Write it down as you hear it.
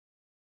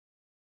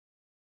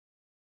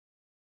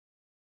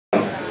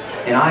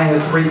And I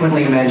have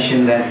frequently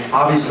mentioned that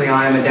obviously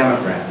I am a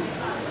Democrat.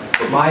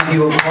 But my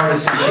view of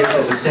partisanship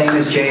is the same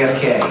as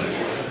JFK.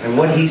 And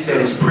what he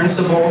said is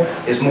principle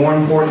is more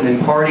important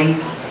than party,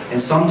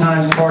 and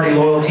sometimes party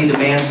loyalty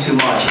demands too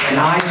much. And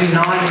I do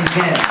not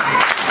intend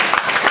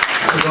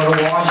to go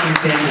to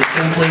Washington to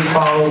simply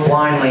follow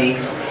blindly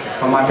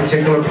on my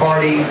particular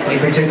party, any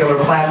particular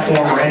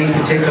platform, or any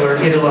particular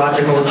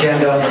ideological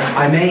agenda.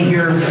 I may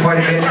hear quite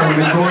a bit from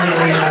the majority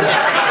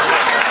leader.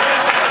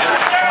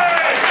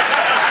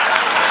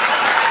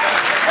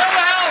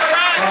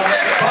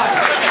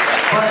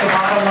 But the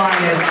bottom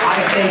line is, I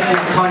think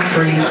this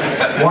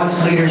country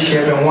wants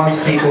leadership and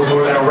wants people who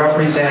are going to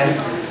represent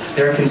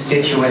their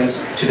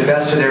constituents to the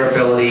best of their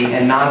ability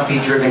and not be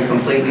driven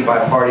completely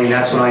by party, and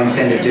that's what I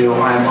intend to do.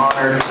 I am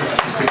honored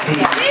to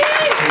succeed.